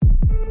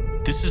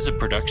This is a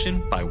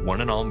production by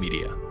One and All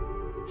Media.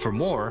 For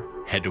more,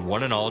 head to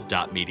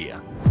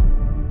oneandall.media.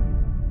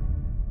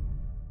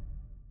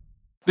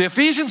 The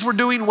Ephesians were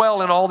doing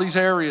well in all these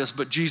areas,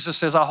 but Jesus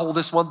says, I hold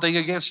this one thing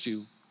against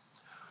you.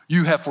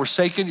 You have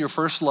forsaken your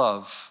first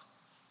love.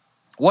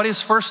 What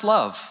is first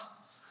love?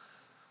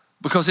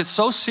 Because it's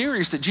so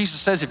serious that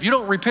Jesus says, if you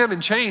don't repent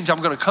and change,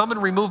 I'm going to come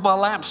and remove my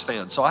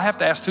lampstand. So I have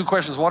to ask two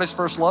questions. What is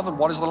first love and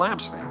what is the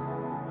lampstand?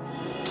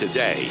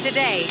 Today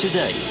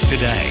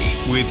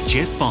with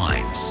Jeff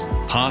Vines,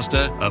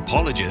 pastor,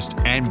 apologist,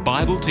 and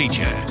Bible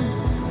teacher.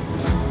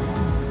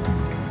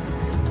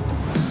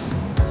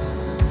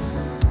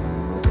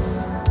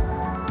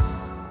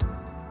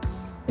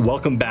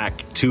 Welcome back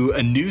to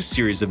a new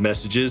series of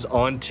messages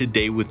on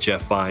Today with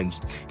Jeff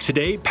Vines.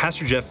 Today,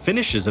 Pastor Jeff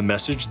finishes a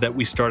message that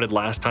we started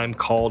last time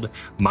called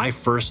My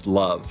First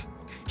Love.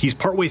 He's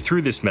partway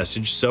through this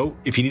message, so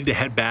if you need to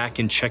head back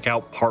and check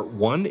out part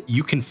 1,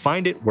 you can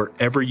find it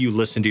wherever you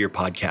listen to your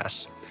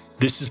podcasts.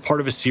 This is part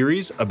of a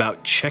series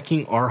about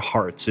checking our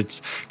hearts.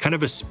 It's kind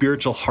of a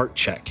spiritual heart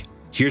check.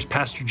 Here's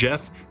Pastor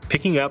Jeff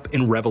picking up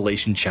in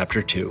Revelation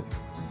chapter 2.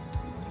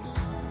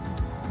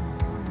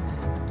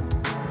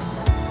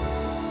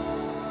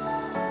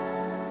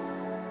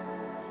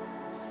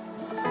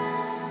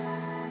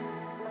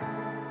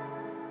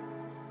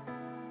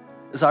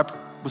 As I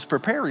was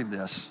preparing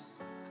this,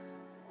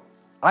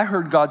 I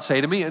heard God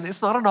say to me, and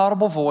it's not an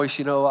audible voice,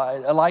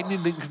 a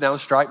lightning didn't come down and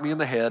strike me in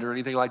the head or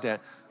anything like that,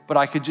 but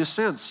I could just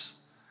sense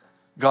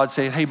God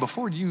saying, hey,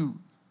 before you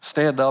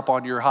stand up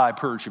on your high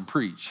perch and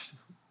preach,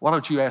 why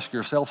don't you ask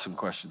yourself some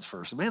questions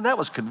first? And man, that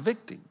was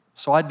convicting.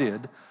 So I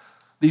did.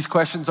 These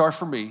questions are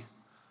for me.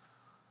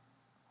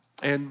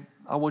 And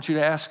I want you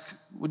to ask,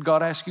 would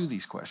God ask you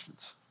these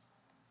questions?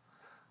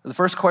 And the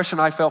first question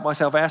I felt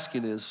myself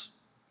asking is,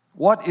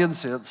 what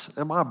incense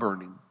am I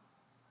burning?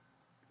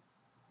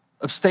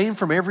 Abstain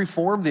from every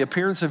form, the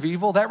appearance of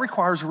evil, that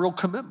requires a real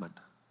commitment.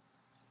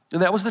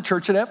 And that was the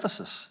church at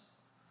Ephesus.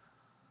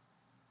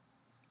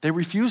 They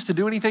refused to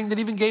do anything that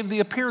even gave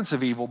the appearance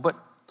of evil. But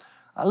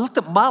I looked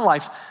at my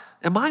life.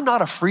 Am I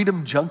not a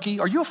freedom junkie?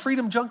 Are you a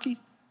freedom junkie?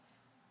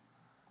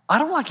 I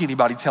don't like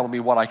anybody telling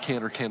me what I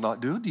can or cannot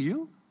do. Do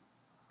you?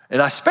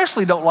 And I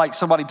especially don't like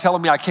somebody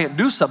telling me I can't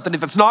do something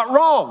if it's not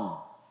wrong.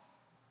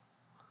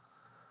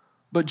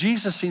 But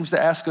Jesus seems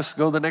to ask us to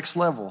go to the next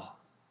level.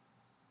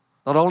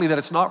 Not only that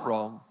it's not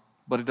wrong,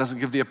 but it doesn't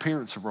give the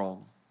appearance of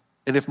wrong.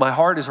 And if my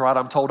heart is right,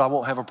 I'm told I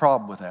won't have a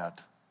problem with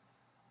that,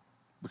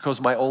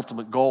 because my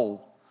ultimate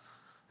goal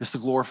is to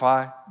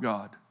glorify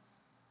God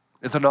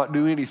and to not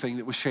do anything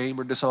that would shame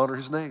or dishonor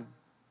his name.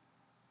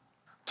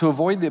 To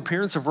avoid the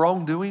appearance of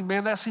wrongdoing,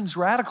 man, that seems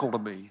radical to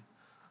me.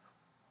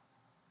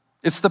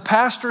 It's the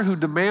pastor who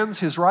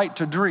demands his right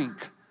to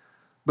drink,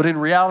 but in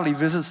reality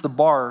visits the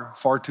bar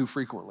far too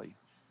frequently.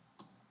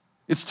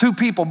 It's two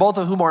people, both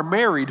of whom are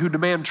married, who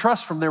demand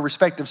trust from their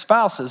respective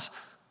spouses,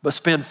 but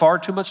spend far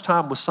too much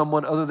time with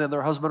someone other than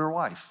their husband or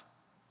wife.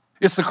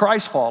 It's the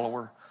Christ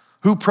follower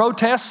who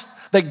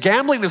protests that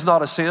gambling is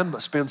not a sin,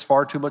 but spends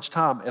far too much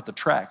time at the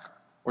track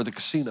or the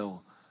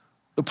casino.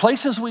 The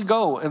places we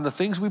go and the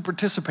things we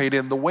participate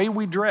in, the way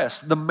we dress,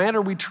 the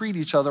manner we treat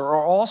each other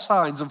are all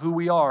signs of who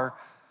we are,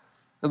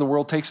 and the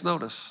world takes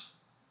notice.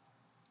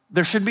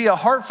 There should be a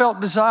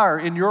heartfelt desire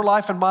in your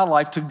life and my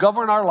life to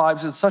govern our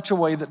lives in such a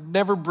way that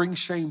never brings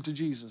shame to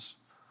Jesus.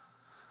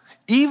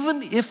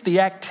 Even if the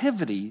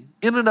activity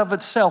in and of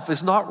itself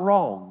is not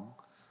wrong,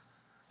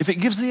 if it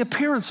gives the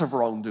appearance of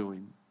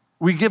wrongdoing,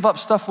 we give up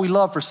stuff we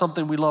love for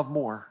something we love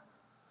more.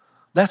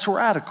 That's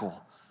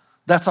radical.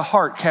 That's a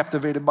heart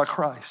captivated by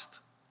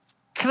Christ.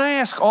 Can I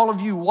ask all of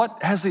you,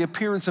 what has the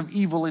appearance of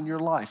evil in your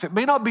life? It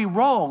may not be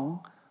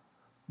wrong,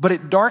 but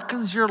it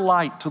darkens your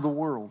light to the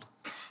world.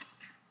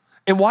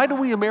 And why do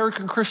we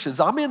American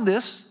Christians, I'm in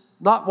this,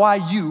 not why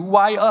you,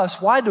 why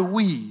us, why do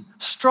we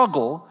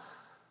struggle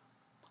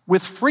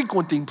with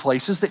frequenting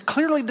places that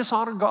clearly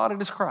dishonor God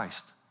and his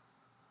Christ?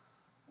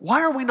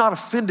 Why are we not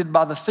offended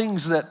by the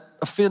things that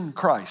offend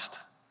Christ?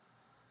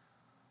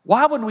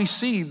 Why, when we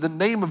see the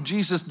name of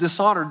Jesus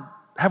dishonored,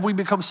 have we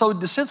become so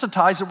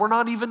desensitized that we're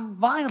not even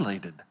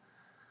violated?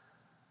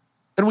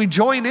 And we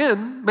join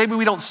in, maybe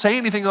we don't say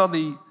anything on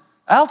the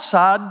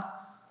outside,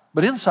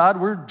 but inside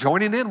we're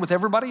joining in with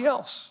everybody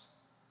else.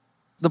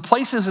 The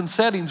places and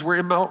settings where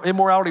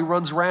immorality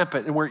runs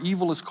rampant and where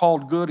evil is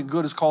called good and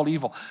good is called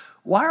evil.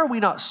 Why are we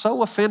not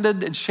so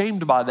offended and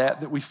shamed by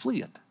that we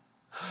flee it?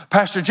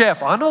 Pastor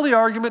Jeff, I know the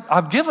argument.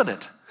 I've given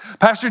it.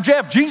 Pastor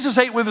Jeff, Jesus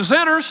ate with the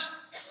sinners.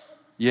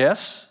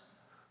 Yes,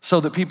 so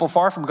that people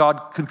far from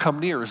God could come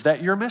near. Is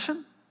that your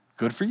mission?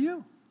 Good for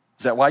you.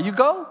 Is that why you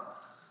go?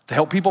 To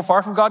help people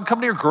far from God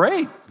come near?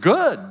 Great,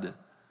 good.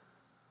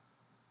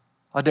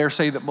 I dare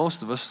say that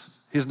most of us,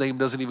 his name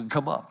doesn't even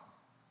come up.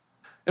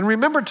 And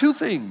remember two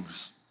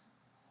things.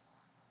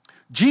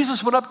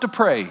 Jesus went up to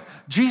pray.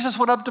 Jesus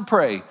went up to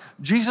pray.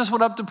 Jesus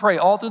went up to pray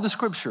all through the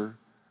scripture,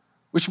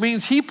 which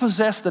means he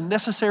possessed the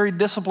necessary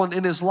discipline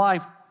in his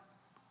life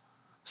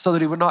so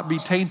that he would not be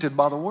tainted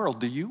by the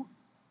world. Do you?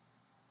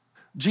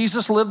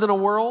 Jesus lived in a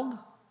world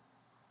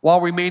while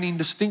remaining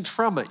distinct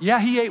from it. Yeah,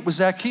 he ate with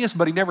Zacchaeus,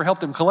 but he never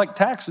helped him collect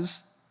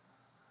taxes.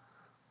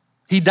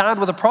 He dined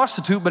with a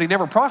prostitute, but he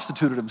never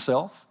prostituted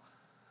himself.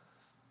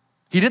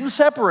 He didn't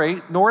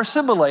separate nor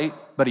assimilate,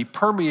 but he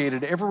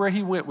permeated everywhere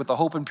he went with the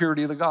hope and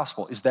purity of the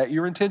gospel. Is that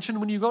your intention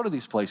when you go to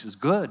these places?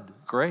 Good,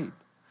 great.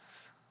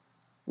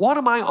 What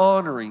am I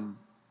honoring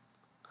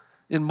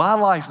in my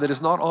life that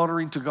is not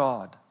honoring to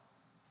God?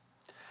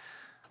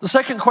 The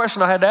second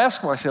question I had to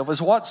ask myself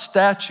is, what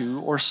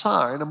statue or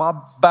sign am I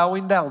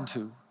bowing down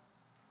to?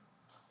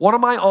 What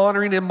am I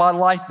honoring in my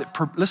life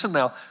that, listen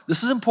now,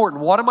 this is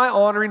important. What am I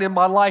honoring in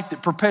my life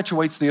that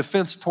perpetuates the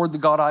offense toward the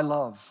God I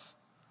love?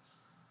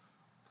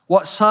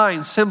 What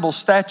sign, symbol,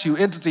 statue,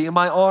 entity am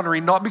I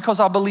honoring, not because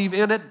I believe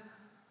in it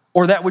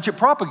or that which it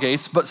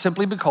propagates, but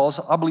simply because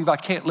I believe I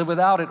can't live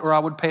without it or I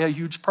would pay a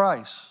huge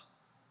price?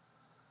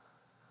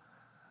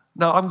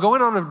 Now, I'm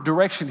going on a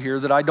direction here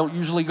that I don't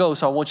usually go,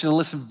 so I want you to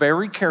listen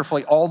very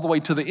carefully all the way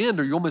to the end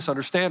or you'll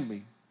misunderstand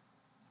me.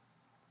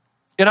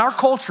 In our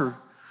culture,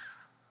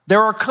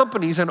 there are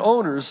companies and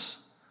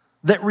owners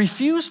that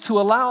refuse to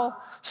allow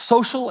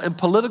social and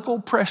political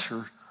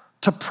pressure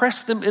to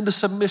press them into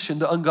submission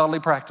to ungodly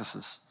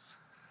practices.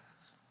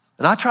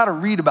 And I try to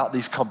read about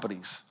these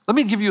companies. Let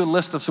me give you a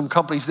list of some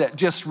companies that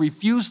just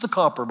refuse to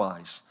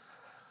compromise.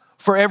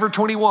 Forever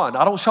 21,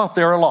 I don't shop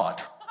there a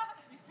lot.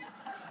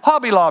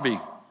 Hobby Lobby,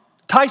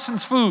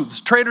 Tyson's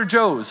Foods, Trader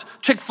Joe's,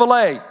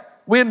 Chick-fil-A,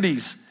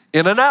 Wendy's,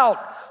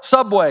 In-N-Out,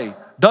 Subway,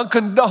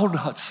 Dunkin'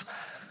 Donuts,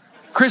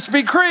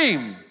 Krispy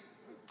Kreme,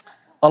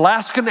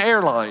 Alaskan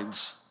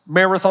Airlines,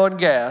 Marathon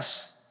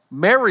Gas,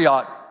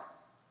 Marriott,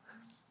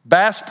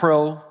 Bass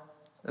Pro,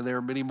 and there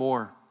are many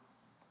more.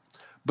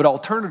 But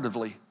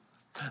alternatively,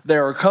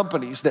 there are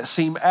companies that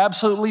seem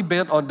absolutely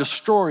bent on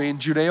destroying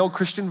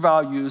Judeo-Christian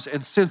values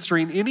and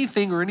censoring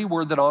anything or any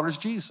word that honors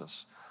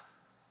Jesus.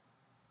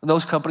 And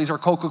those companies are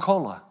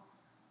Coca-Cola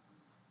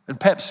and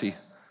Pepsi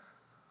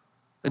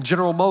and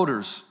General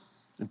Motors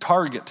and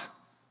Target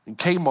and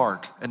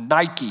Kmart and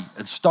Nike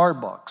and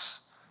Starbucks.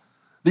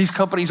 These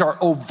companies are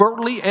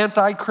overtly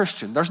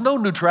anti-Christian. There's no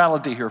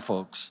neutrality here,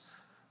 folks.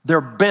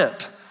 They're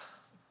bent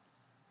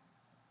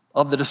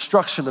on the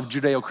destruction of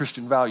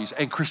Judeo-Christian values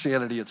and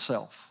Christianity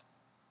itself.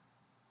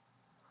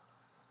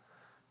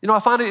 You know, I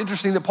find it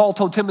interesting that Paul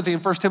told Timothy in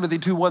 1 Timothy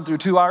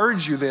 2:1-2, I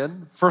urge you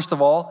then, first of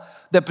all,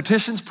 that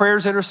petitions,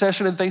 prayers,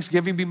 intercession, and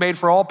thanksgiving be made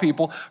for all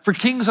people, for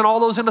kings and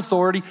all those in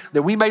authority,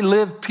 that we may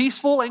live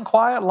peaceful and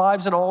quiet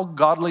lives in all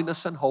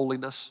godliness and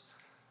holiness.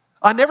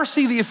 I never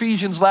see the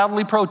Ephesians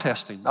loudly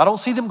protesting. I don't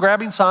see them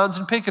grabbing signs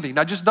and picketing.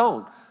 I just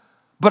don't.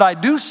 But I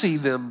do see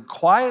them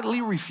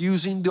quietly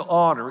refusing to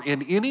honor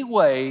in any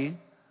way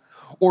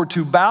or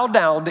to bow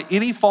down to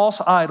any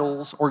false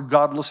idols or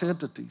godless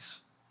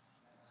entities.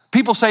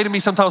 People say to me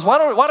sometimes,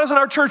 why doesn't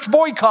our church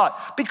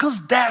boycott?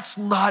 Because that's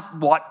not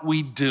what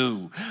we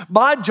do.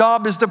 My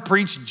job is to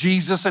preach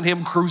Jesus and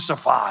Him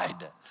crucified.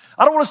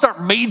 I don't want to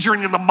start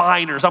majoring in the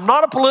minors. I'm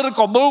not a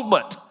political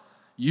movement.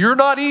 You're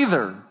not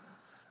either.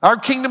 Our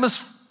kingdom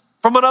is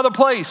from another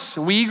place,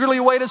 and we eagerly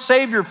await a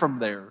Savior from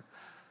there.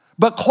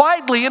 But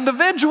quietly,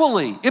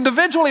 individually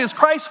as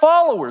Christ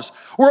followers,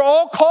 we're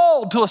all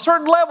called to a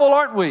certain level,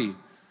 aren't we?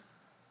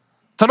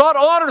 To not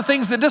honor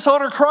things that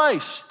dishonor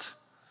Christ.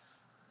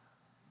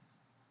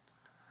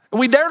 And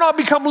we dare not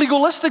become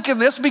legalistic in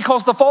this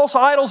because the false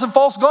idols and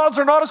false gods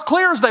are not as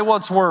clear as they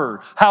once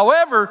were.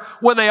 However,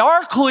 when they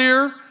are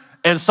clear,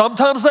 and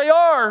sometimes they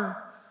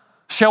are,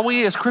 shall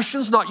we as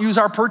Christians not use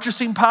our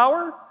purchasing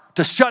power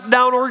to shut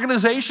down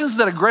organizations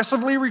that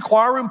aggressively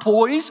require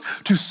employees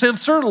to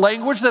censor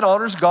language that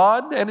honors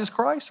God and His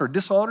Christ or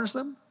dishonors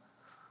them?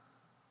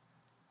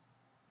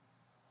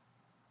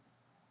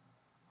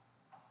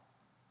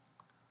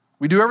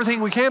 We do everything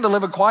we can to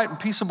live a quiet and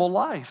peaceable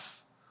life.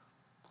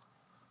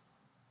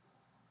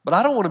 But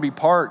I don't want to be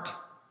part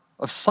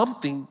of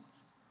something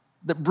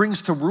that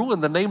brings to ruin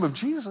the name of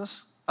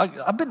Jesus.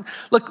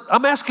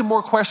 I'm asking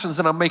more questions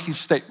than I'm making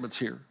statements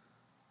here.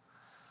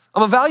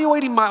 I'm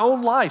evaluating my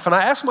own life, and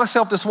I ask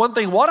myself this one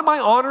thing: what am I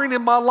honoring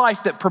in my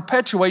life that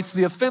perpetuates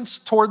the offense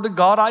toward the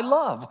God I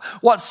love?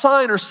 What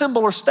sign or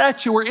symbol or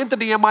statue or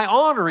entity am I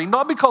honoring,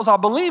 not because I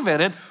believe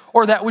in it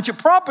or that which it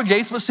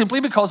propagates, but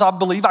simply because I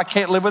believe I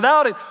can't live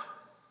without it,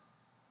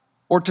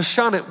 or to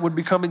shun it would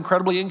become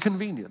incredibly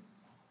inconvenient?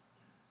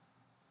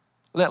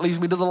 And that leads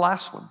me to the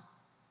last one.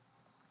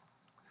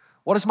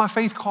 What is my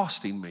faith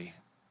costing me?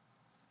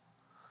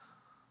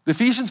 The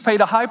Ephesians paid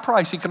a high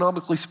price,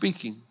 economically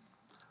speaking.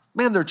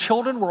 Man, their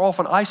children were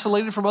often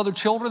isolated from other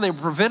children. They were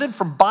prevented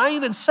from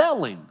buying and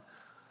selling.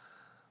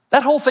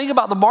 That whole thing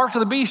about the mark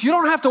of the beast, you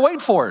don't have to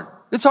wait for it.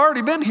 It's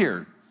already been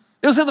here.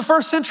 It was in the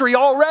first century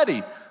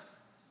already.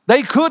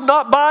 They could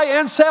not buy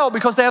and sell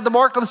because they had the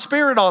mark of the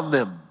Spirit on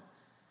them.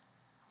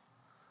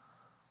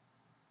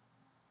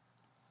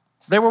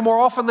 They were more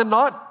often than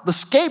not the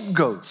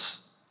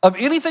scapegoats of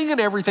anything and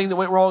everything that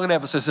went wrong in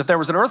Ephesus. If there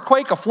was an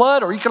earthquake, a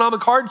flood, or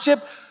economic hardship,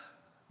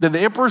 then the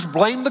emperors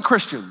blamed the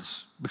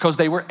Christians because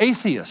they were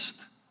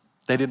atheists.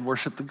 They didn't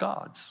worship the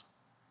gods.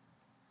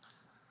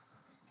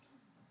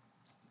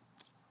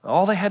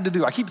 All they had to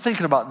do, I keep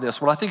thinking about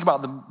this, when I think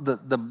about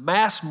the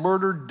mass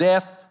murder,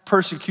 death,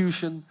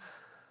 persecution,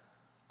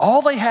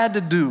 all they had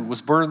to do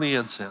was burn the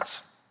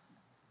incense.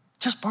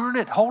 Just burn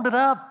it, hold it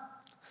up,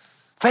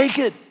 fake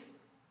it.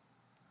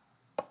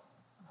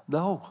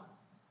 No.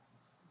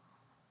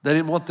 They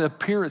didn't want the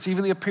appearance,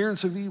 even the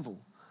appearance of evil.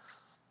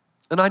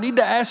 And I need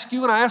to ask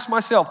you, and I ask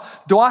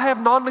myself, do I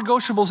have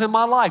non-negotiables in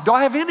my life? Do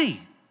I have any?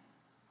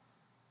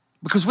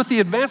 Because with the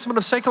advancement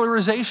of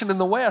secularization in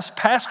the West,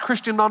 past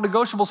Christian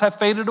non-negotiables have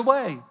faded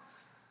away.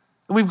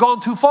 And we've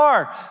gone too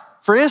far.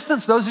 For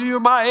instance, those of you who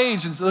are my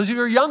age and those of you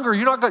who are younger,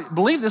 you're not going to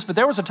believe this, but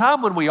there was a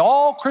time when we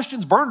all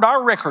Christians burned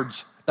our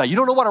records. Now, you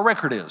don't know what a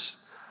record is.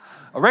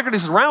 A record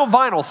is a round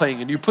vinyl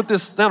thing, and you put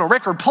this down a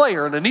record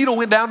player, and a needle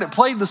went down and it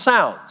played the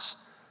sounds.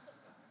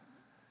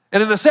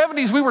 And in the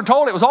 70s, we were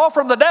told it was all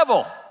from the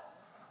devil.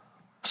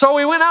 So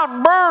we went out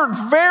and burned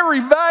very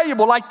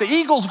valuable, like the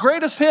Eagles'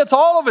 greatest hits,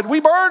 all of it.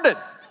 We burned it.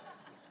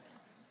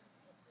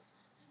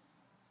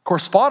 Of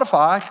course,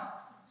 Spotify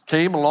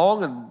came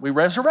along and we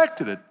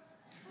resurrected it.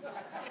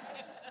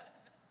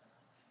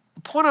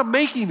 The point I'm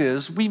making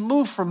is we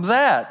moved from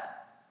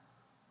that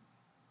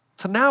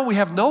to now we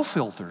have no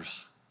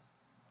filters.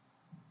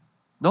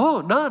 No,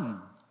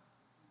 none.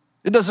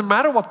 It doesn't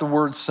matter what the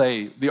words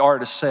say, the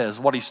artist says,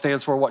 what he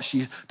stands for, what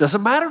she,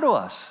 doesn't matter to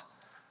us.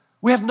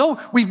 We've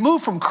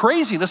moved from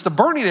craziness to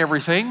burning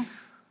everything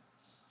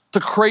to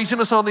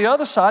craziness on the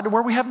other side to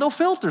where we have no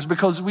filters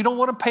because we don't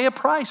want to pay a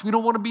price. We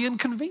don't want to be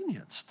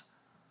inconvenienced.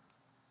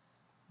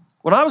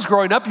 When I was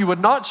growing up, you would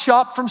not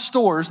shop from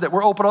stores that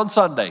were open on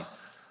Sunday.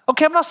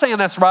 Okay, I'm not saying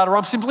that's right or wrong.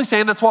 I'm simply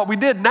saying that's what we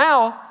did.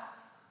 Now,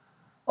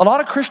 a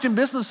lot of Christian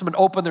businessmen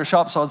open their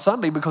shops on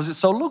Sunday because it's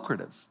so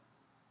lucrative.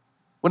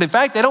 When in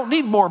fact, they don't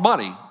need more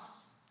money.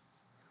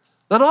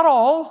 Now, not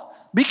all.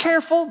 Be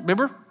careful.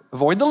 Remember,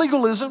 avoid the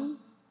legalism.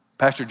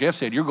 Pastor Jeff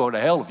said, you're going to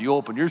hell if you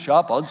open your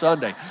shop on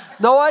Sunday.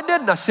 No, I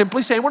didn't. I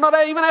simply say we're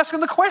not even asking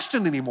the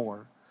question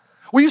anymore.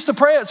 We used to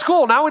pray at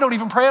school. Now we don't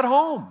even pray at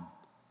home.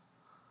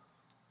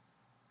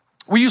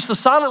 We used to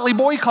silently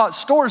boycott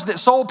stores that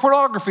sold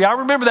pornography. I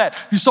remember that.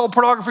 If you sold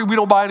pornography, we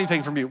don't buy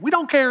anything from you. We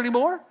don't care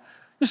anymore.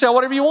 You sell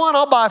whatever you want,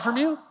 I'll buy from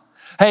you.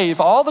 Hey, if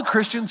all the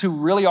Christians who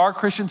really are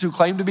Christians, who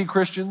claim to be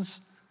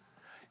Christians,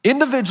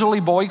 individually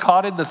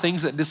boycotted the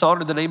things that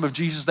dishonored the name of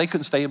Jesus, they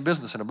couldn't stay in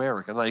business in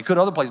America. They could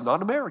other places, not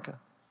in America.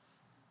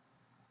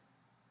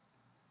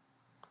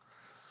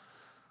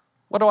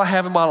 What do I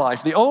have in my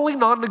life? The only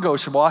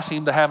non-negotiable I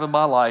seem to have in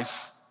my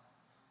life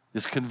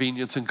is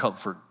convenience and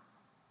comfort.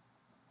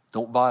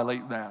 Don't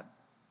violate that.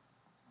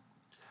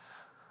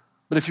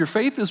 But if your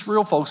faith is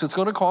real, folks, it's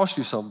going to cost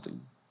you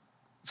something.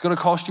 It's going to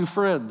cost you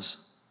friends.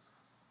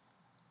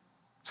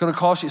 It's going to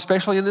cost you,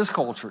 especially in this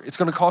culture, it's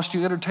going to cost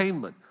you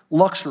entertainment,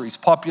 luxuries,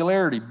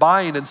 popularity,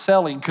 buying and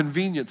selling,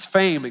 convenience,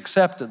 fame,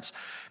 acceptance.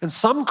 And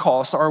some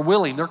costs are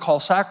willing, they're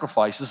called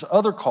sacrifices.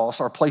 Other costs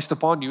are placed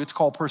upon you, it's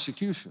called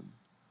persecution.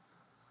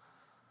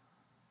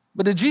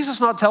 But did Jesus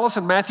not tell us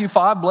in Matthew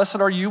 5, blessed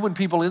are you when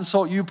people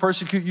insult you,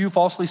 persecute you,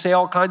 falsely say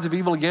all kinds of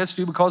evil against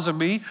you because of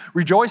me?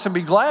 Rejoice and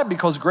be glad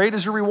because great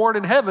is your reward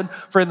in heaven,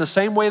 for in the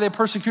same way they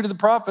persecuted the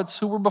prophets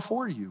who were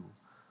before you.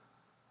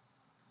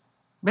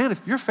 Man,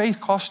 if your faith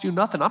costs you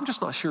nothing, I'm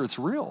just not sure it's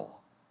real.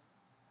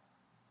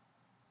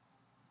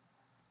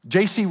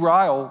 J.C.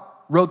 Ryle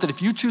wrote that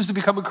if you choose to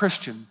become a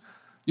Christian,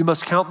 you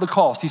must count the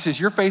cost. He says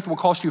your faith will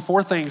cost you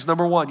 4 things.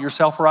 Number 1, your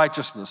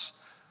self-righteousness.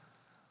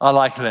 I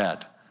like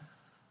that.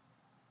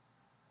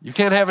 You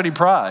can't have any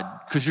pride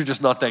because you're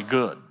just not that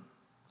good.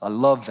 I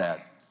love that.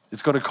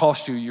 It's going to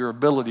cost you your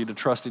ability to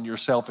trust in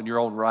yourself and your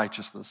own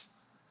righteousness.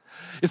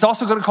 It's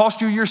also going to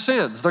cost you your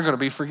sins. They're going to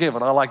be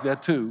forgiven. I like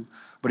that too.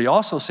 But he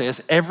also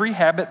says every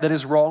habit that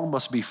is wrong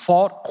must be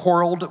fought,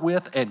 quarreled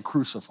with, and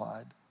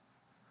crucified.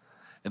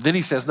 And then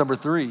he says, number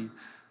 3,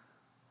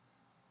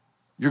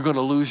 you're going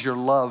to lose your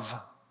love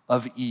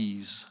of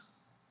ease.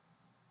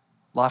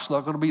 Life's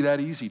not going to be that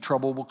easy.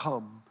 Trouble will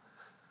come.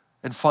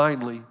 And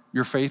finally,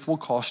 your faith will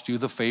cost you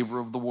the favor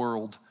of the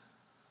world.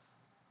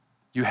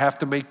 You have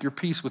to make your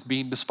peace with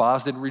being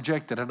despised and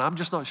rejected, and I'm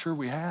just not sure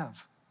we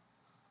have.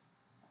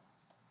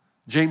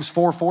 James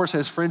 4:4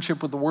 says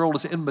friendship with the world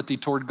is enmity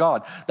toward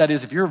God. That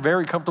is, if you're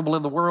very comfortable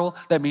in the world,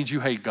 that means you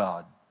hate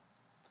God.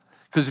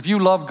 Because if you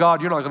love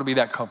God, you're not going to be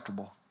that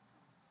comfortable.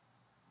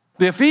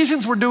 The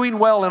Ephesians were doing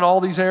well in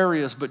all these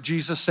areas, but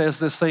Jesus says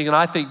this thing, and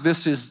I think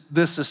this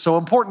is so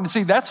important.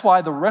 See, that's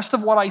why the rest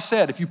of what I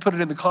said, if you put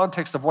it in the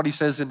context of what he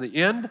says in the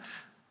end,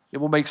 it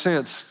will make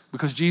sense.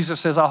 Because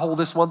Jesus says, I hold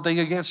this one thing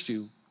against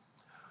you.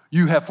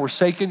 You have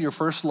forsaken your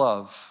first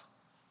love.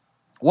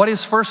 What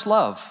is first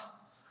love?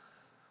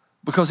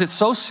 Because it's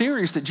so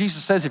serious that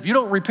Jesus says, if you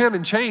don't repent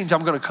and change,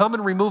 I'm going to come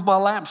and remove my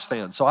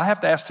lampstand. So I have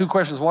to ask 2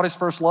 questions. What is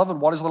first love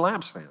and what is the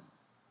lampstand?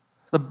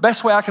 The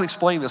best way I can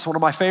explain this, one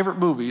of my favorite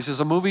movies, is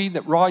a movie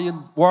that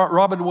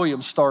Robin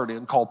Williams starred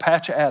in called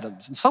Patch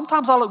Adams. And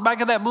sometimes I look back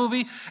at that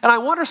movie and I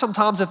wonder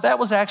sometimes if that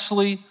was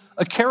actually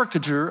a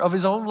caricature of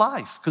his own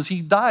life because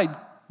he died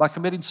by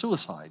committing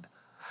suicide.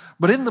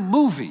 But in the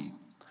movie,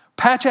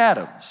 Patch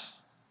Adams,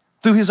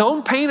 Through his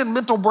own pain and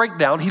mental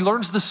breakdown, he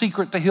learns the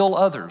secret to heal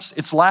others.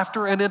 It's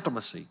laughter and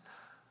intimacy.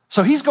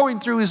 So he's going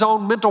through his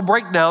own mental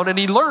breakdown, and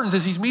he learns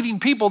as he's meeting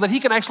people that he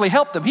can actually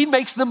help them. He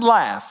makes them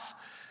laugh.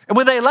 And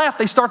when they laugh,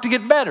 they start to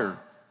get better.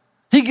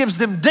 He gives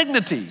them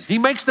dignity. He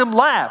makes them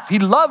laugh. He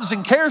loves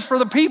and cares for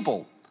the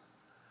people.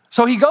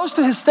 So he goes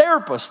to his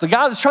therapist, the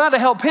guy that's trying to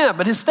help him.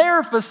 And his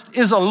therapist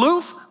is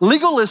aloof,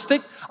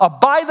 legalistic, a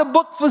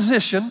by-the-book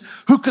physician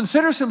who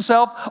considers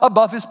himself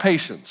above his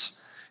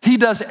patients. He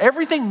does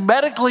everything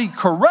medically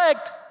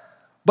correct,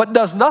 but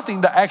does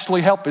nothing to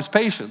actually help his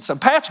patients.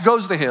 And Patch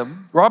goes to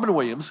him, Robin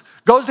Williams,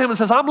 goes to him and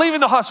says, I'm leaving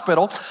the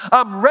hospital.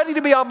 I'm ready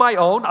to be on my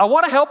own. I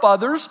want to help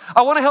others.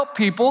 I want to help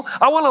people.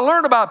 I want to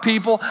learn about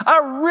people.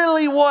 I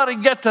really want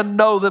to get to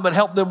know them and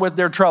help them with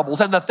their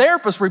troubles. And the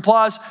therapist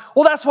replies,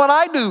 well, that's what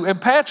I do.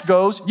 And Patch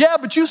goes, yeah,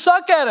 but you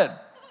suck at it.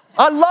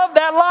 I love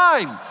that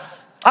line.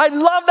 I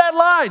love that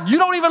line. You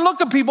don't even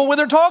look at people when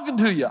they're talking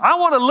to you. I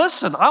want to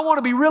listen. I want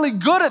to be really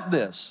good at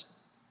this.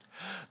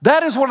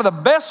 That is one of the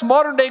best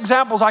modern day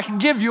examples I can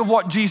give you of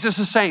what Jesus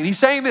is saying. He's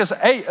saying this,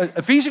 hey,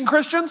 Ephesian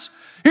Christians,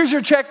 here's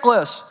your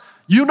checklist.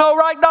 You know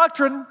right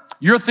doctrine.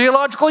 You're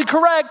theologically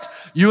correct.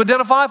 You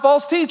identify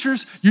false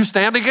teachers. You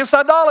stand against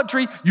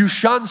idolatry. You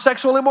shun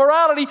sexual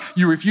immorality.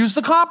 You refuse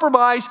to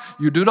compromise.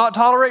 You do not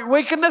tolerate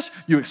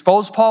wickedness. You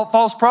expose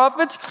false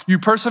prophets. You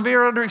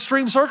persevere under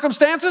extreme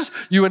circumstances.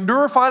 You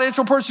endure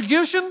financial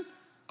persecution.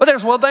 But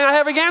there's one thing I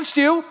have against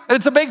you, and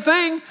it's a big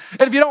thing.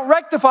 And if you don't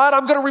rectify it,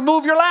 I'm going to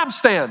remove your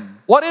lampstand.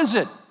 What is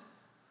it?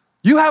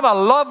 You have a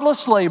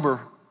loveless labor.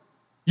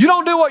 You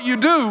don't do what you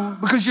do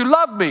because you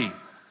love me.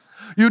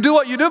 You do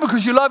what you do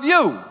because you love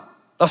you.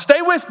 Now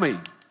stay with me.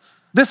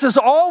 This is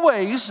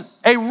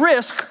always a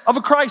risk of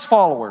a Christ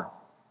follower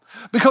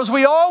because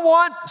we all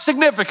want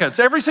significance.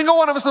 Every single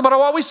one of us, no matter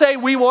what we say,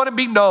 we want to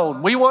be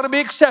known. We want to be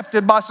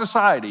accepted by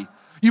society.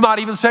 You might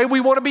even say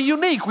we want to be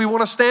unique. We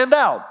want to stand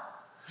out.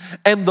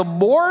 And the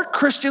more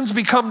Christians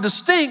become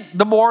distinct,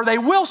 the more they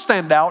will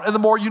stand out and the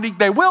more unique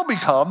they will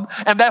become.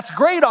 And that's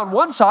great on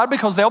one side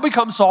because they'll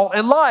become salt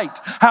and light.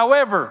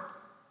 However,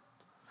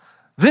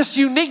 this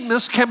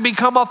uniqueness can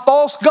become a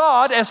false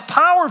god as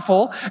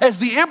powerful as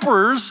the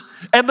emperors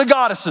and the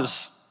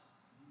goddesses.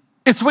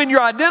 It's when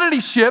your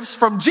identity shifts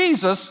from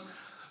Jesus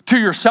to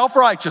your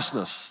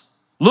self-righteousness.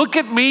 Look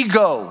at me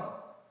go.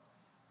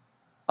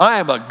 I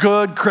am a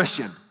good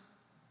Christian.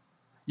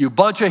 You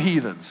bunch of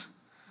heathens,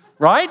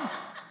 right?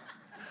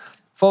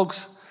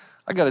 Folks,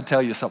 I got to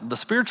tell you something. The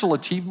spiritual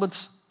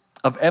achievements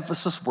of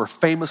Ephesus were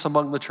famous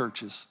among the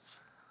churches.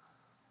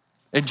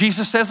 And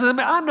Jesus says to them,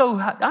 I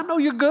know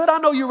you're good. I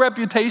know your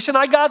reputation.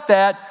 I got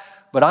that.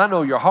 But I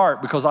know your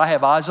heart because I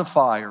have eyes of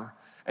fire.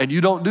 And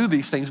you don't do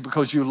these things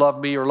because you love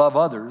me or love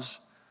others.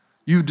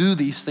 You do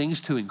these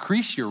things to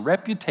increase your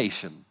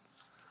reputation,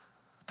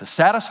 to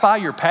satisfy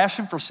your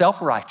passion for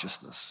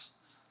self-righteousness.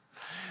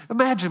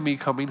 Imagine me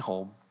coming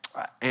home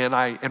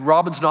and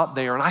Robin's not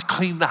there and I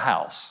clean the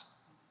house.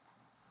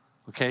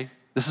 Okay,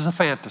 this is a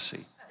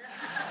fantasy.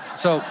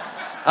 So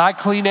I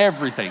clean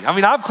everything. I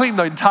mean, I've cleaned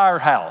the entire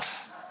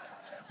house.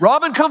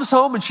 Robin comes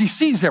home and she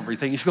sees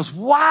everything. She goes,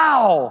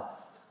 wow,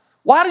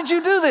 why did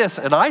you do this?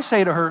 And I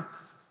say to her,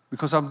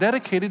 because I'm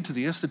dedicated to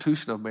the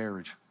institution of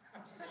marriage.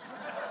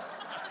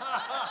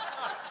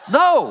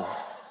 No,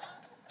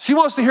 she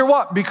wants to hear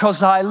what?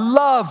 Because I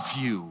love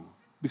you.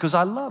 Because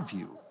I love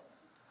you.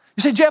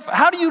 You say, Jeff,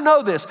 how do you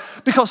know this?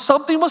 Because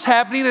something was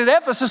happening in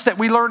Ephesus that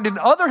we learned in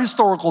other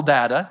historical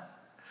data.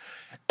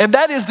 And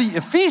that is the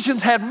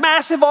Ephesians had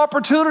massive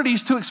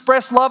opportunities to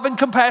express love and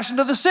compassion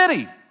to the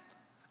city.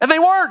 And they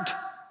weren't.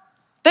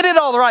 They did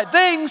all the right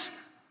things.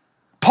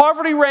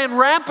 Poverty ran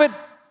rampant,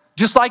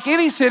 just like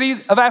any city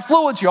of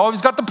affluence. You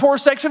always got the poor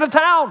section of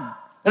town.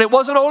 And it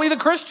wasn't only the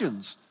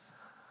Christians.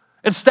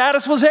 And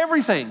status was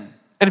everything.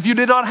 And if you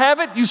did not have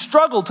it, you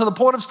struggled to the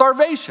point of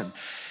starvation.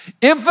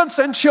 Infants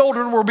and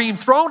children were being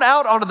thrown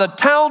out onto the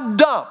town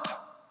dump,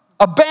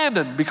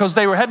 abandoned because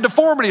they had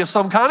deformity of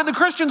some kind, and the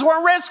Christians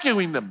weren't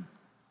rescuing them.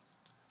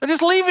 They're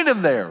just leaving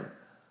them there.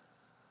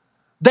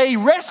 They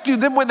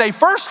rescued them when they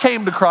first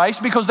came to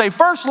Christ because they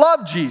first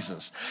loved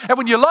Jesus. And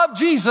when you love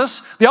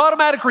Jesus, the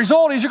automatic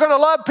result is you're going to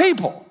love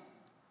people.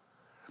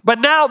 But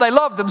now they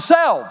love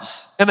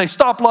themselves and they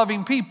stop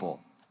loving people.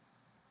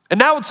 And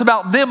now it's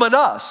about them and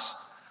us.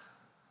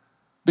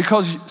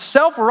 Because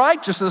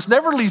self-righteousness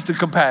never leads to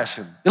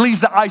compassion. It leads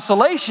to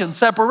isolation,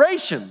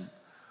 separation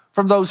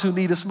from those who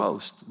need us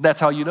most.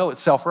 That's how you know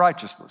it's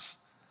self-righteousness.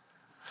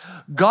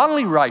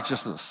 Godly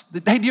righteousness.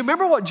 Hey, do you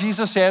remember what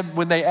Jesus said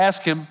when they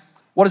asked him,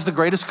 what is the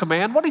greatest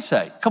command? What did he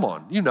say? Come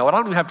on, you know it. I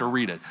don't even have to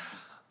read it.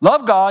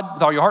 Love God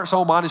with all your heart,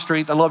 soul, mind, and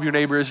strength, and love your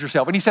neighbor as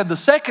yourself. And he said the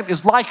second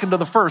is likened to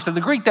the first. In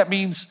the Greek, that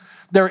means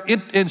they're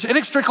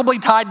inextricably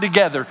tied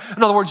together.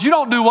 In other words, you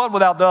don't do one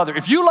without the other.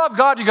 If you love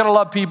God, you're going to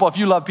love people. If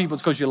you love people,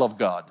 it's because you love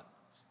God.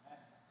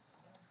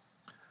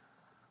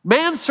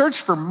 Man's search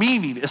for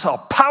meaning is a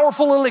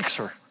powerful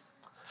elixir.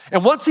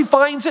 And once he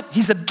finds it,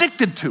 he's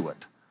addicted to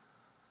it.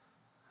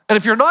 And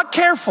if you're not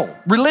careful,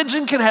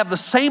 religion can have the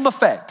same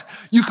effect.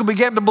 You can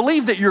begin to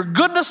believe that your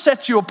goodness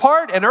sets you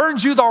apart and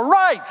earns you the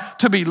right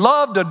to be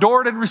loved,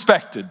 adored, and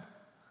respected.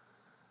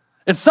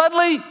 And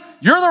suddenly,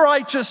 you're the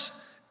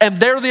righteous and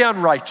they're the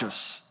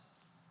unrighteous.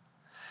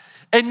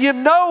 And you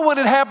know when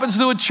it happens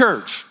to a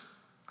church,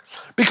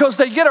 because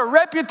they get a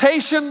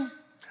reputation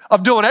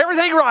of doing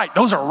everything right.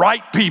 Those are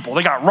right people.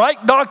 They got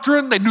right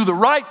doctrine. They do the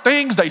right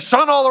things. They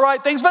shun all the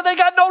right things, but they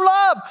got no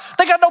love.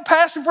 They got no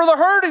passion for the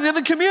hurting in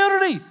the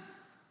community.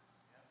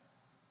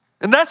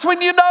 And that's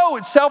when you know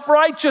it's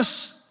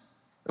self-righteous.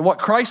 And what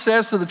Christ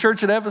says to the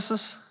church at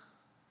Ephesus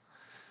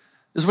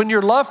is when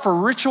your love for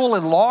ritual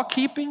and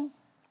law-keeping,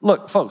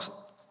 look, folks,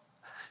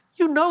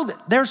 you know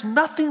that there's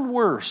nothing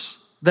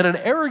worse than an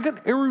arrogant,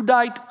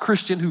 erudite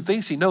Christian who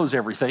thinks he knows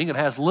everything and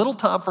has little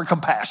time for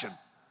compassion,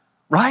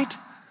 right?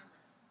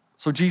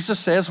 So Jesus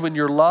says when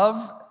your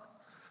love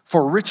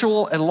for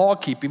ritual and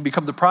law-keeping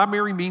become the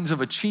primary means of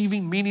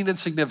achieving meaning and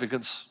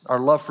significance, our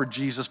love for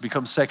Jesus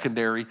becomes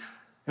secondary.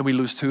 And we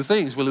lose two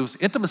things. We lose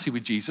intimacy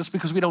with Jesus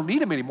because we don't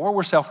need him anymore.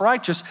 We're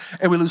self-righteous.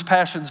 And we lose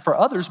passions for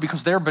others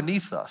because they're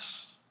beneath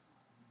us.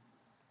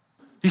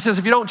 He says,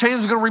 if you don't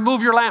change, we're going to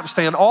remove your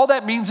lampstand. All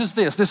that means is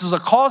this. This is a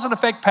cause and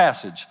effect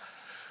passage.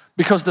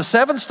 Because the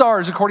 7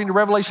 stars, according to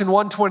Revelation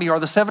 1:20,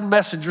 are the 7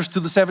 messengers to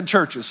the 7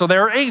 churches. So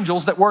there are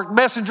angels that work,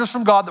 messengers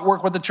from God that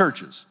work with the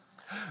churches.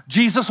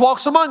 Jesus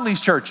walks among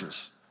these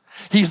churches.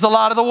 He's the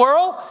light of the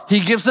world.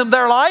 He gives them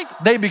their light.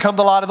 They become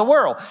the light of the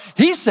world.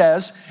 He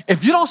says,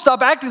 if you don't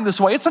stop acting this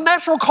way, it's a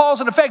natural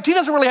cause and effect. He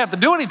doesn't really have to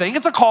do anything.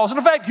 It's a cause and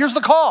effect. Here's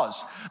the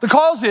cause. The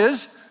cause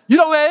is you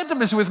don't have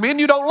intimacy with me and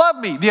you don't love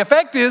me. The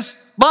effect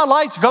is my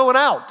light's going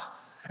out.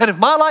 And if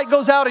my light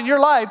goes out in your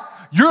life,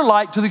 your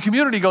light to the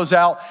community goes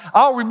out.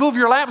 I'll remove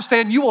your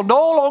lampstand. You will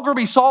no longer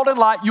be salt and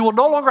light. You will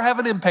no longer have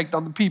an impact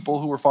on the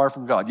people who are far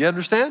from God. You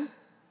understand?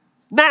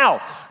 Now,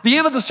 the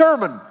end of the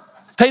sermon.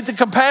 Take the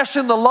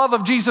compassion, the love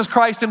of Jesus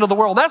Christ into the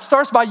world. That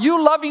starts by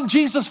you loving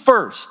Jesus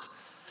first.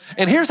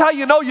 And here's how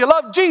you know you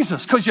love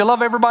Jesus, because you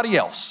love everybody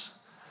else.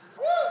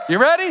 You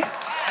ready?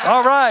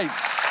 All right.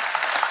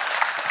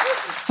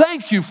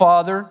 Thank you,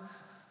 Father.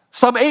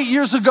 Some 8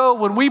 years ago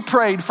when we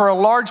prayed for a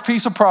large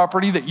piece of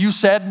property that you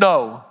said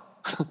no,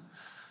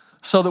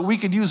 so that we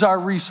could use our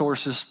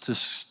resources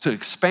to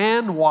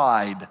expand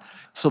wide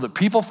so that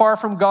people far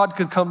from God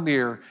could come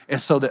near,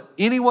 and so that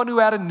anyone who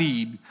had a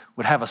need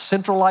would have a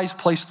centralized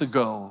place to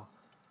go.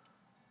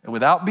 And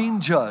without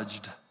being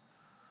judged,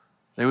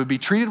 they would be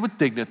treated with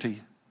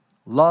dignity,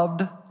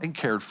 loved and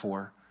cared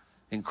for.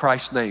 In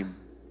Christ's name,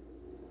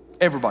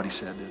 everybody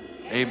said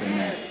it.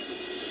 Amen.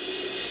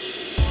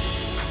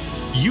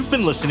 You've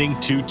been listening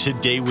to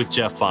Today with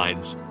Jeff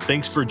Vines.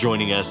 Thanks for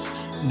joining us.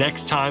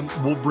 Next time,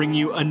 we'll bring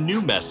you a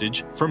new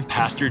message from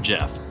Pastor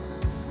Jeff.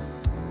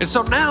 And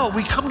so now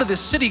we come to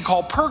this city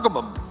called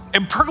Pergamum.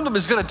 And Pergamum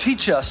is going to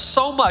teach us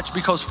so much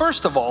because,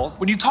 first of all,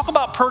 when you talk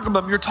about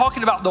Pergamum, you're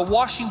talking about the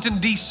Washington,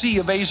 D.C.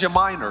 of Asia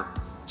Minor.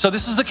 So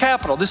this is the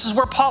capital. This is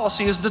where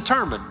policy is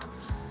determined.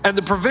 And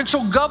the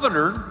provincial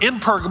governor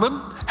in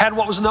Pergamum had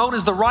what was known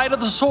as the right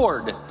of the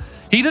sword.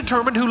 He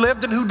determined who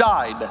lived and who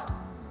died.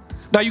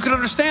 Now you can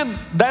understand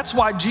that's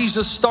why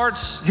Jesus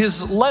starts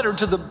his letter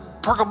to the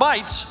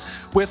Pergamites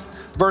with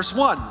verse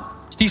 1.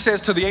 He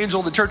says to the angel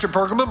of the church of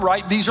Pergamum,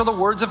 right, these are the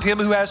words of him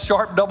who has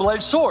sharp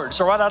double-edged sword.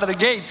 So right out of the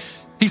gate,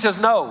 he says,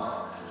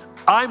 no,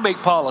 I make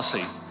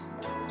policy.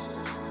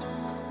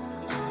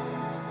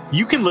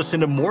 You can listen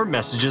to more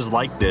messages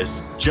like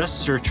this. Just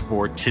search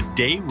for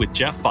Today with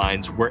Jeff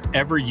Vines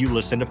wherever you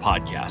listen to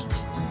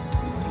podcasts.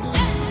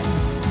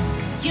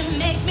 You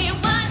make me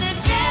wanna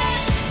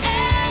dance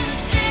and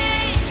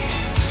sing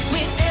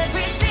with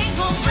every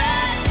single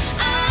breath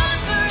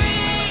I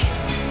breathe.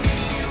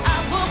 I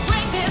will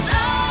bring this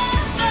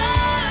offering.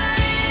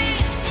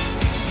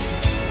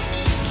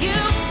 You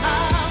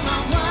are my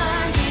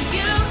wonder,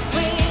 you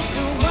with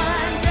the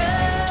wonder.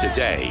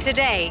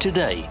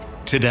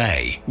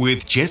 Today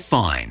with Jeff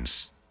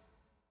Vines.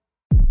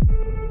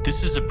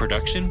 This is a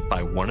production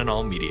by One and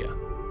All Media.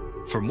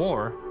 For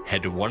more,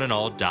 head to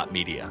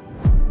oneandall.media.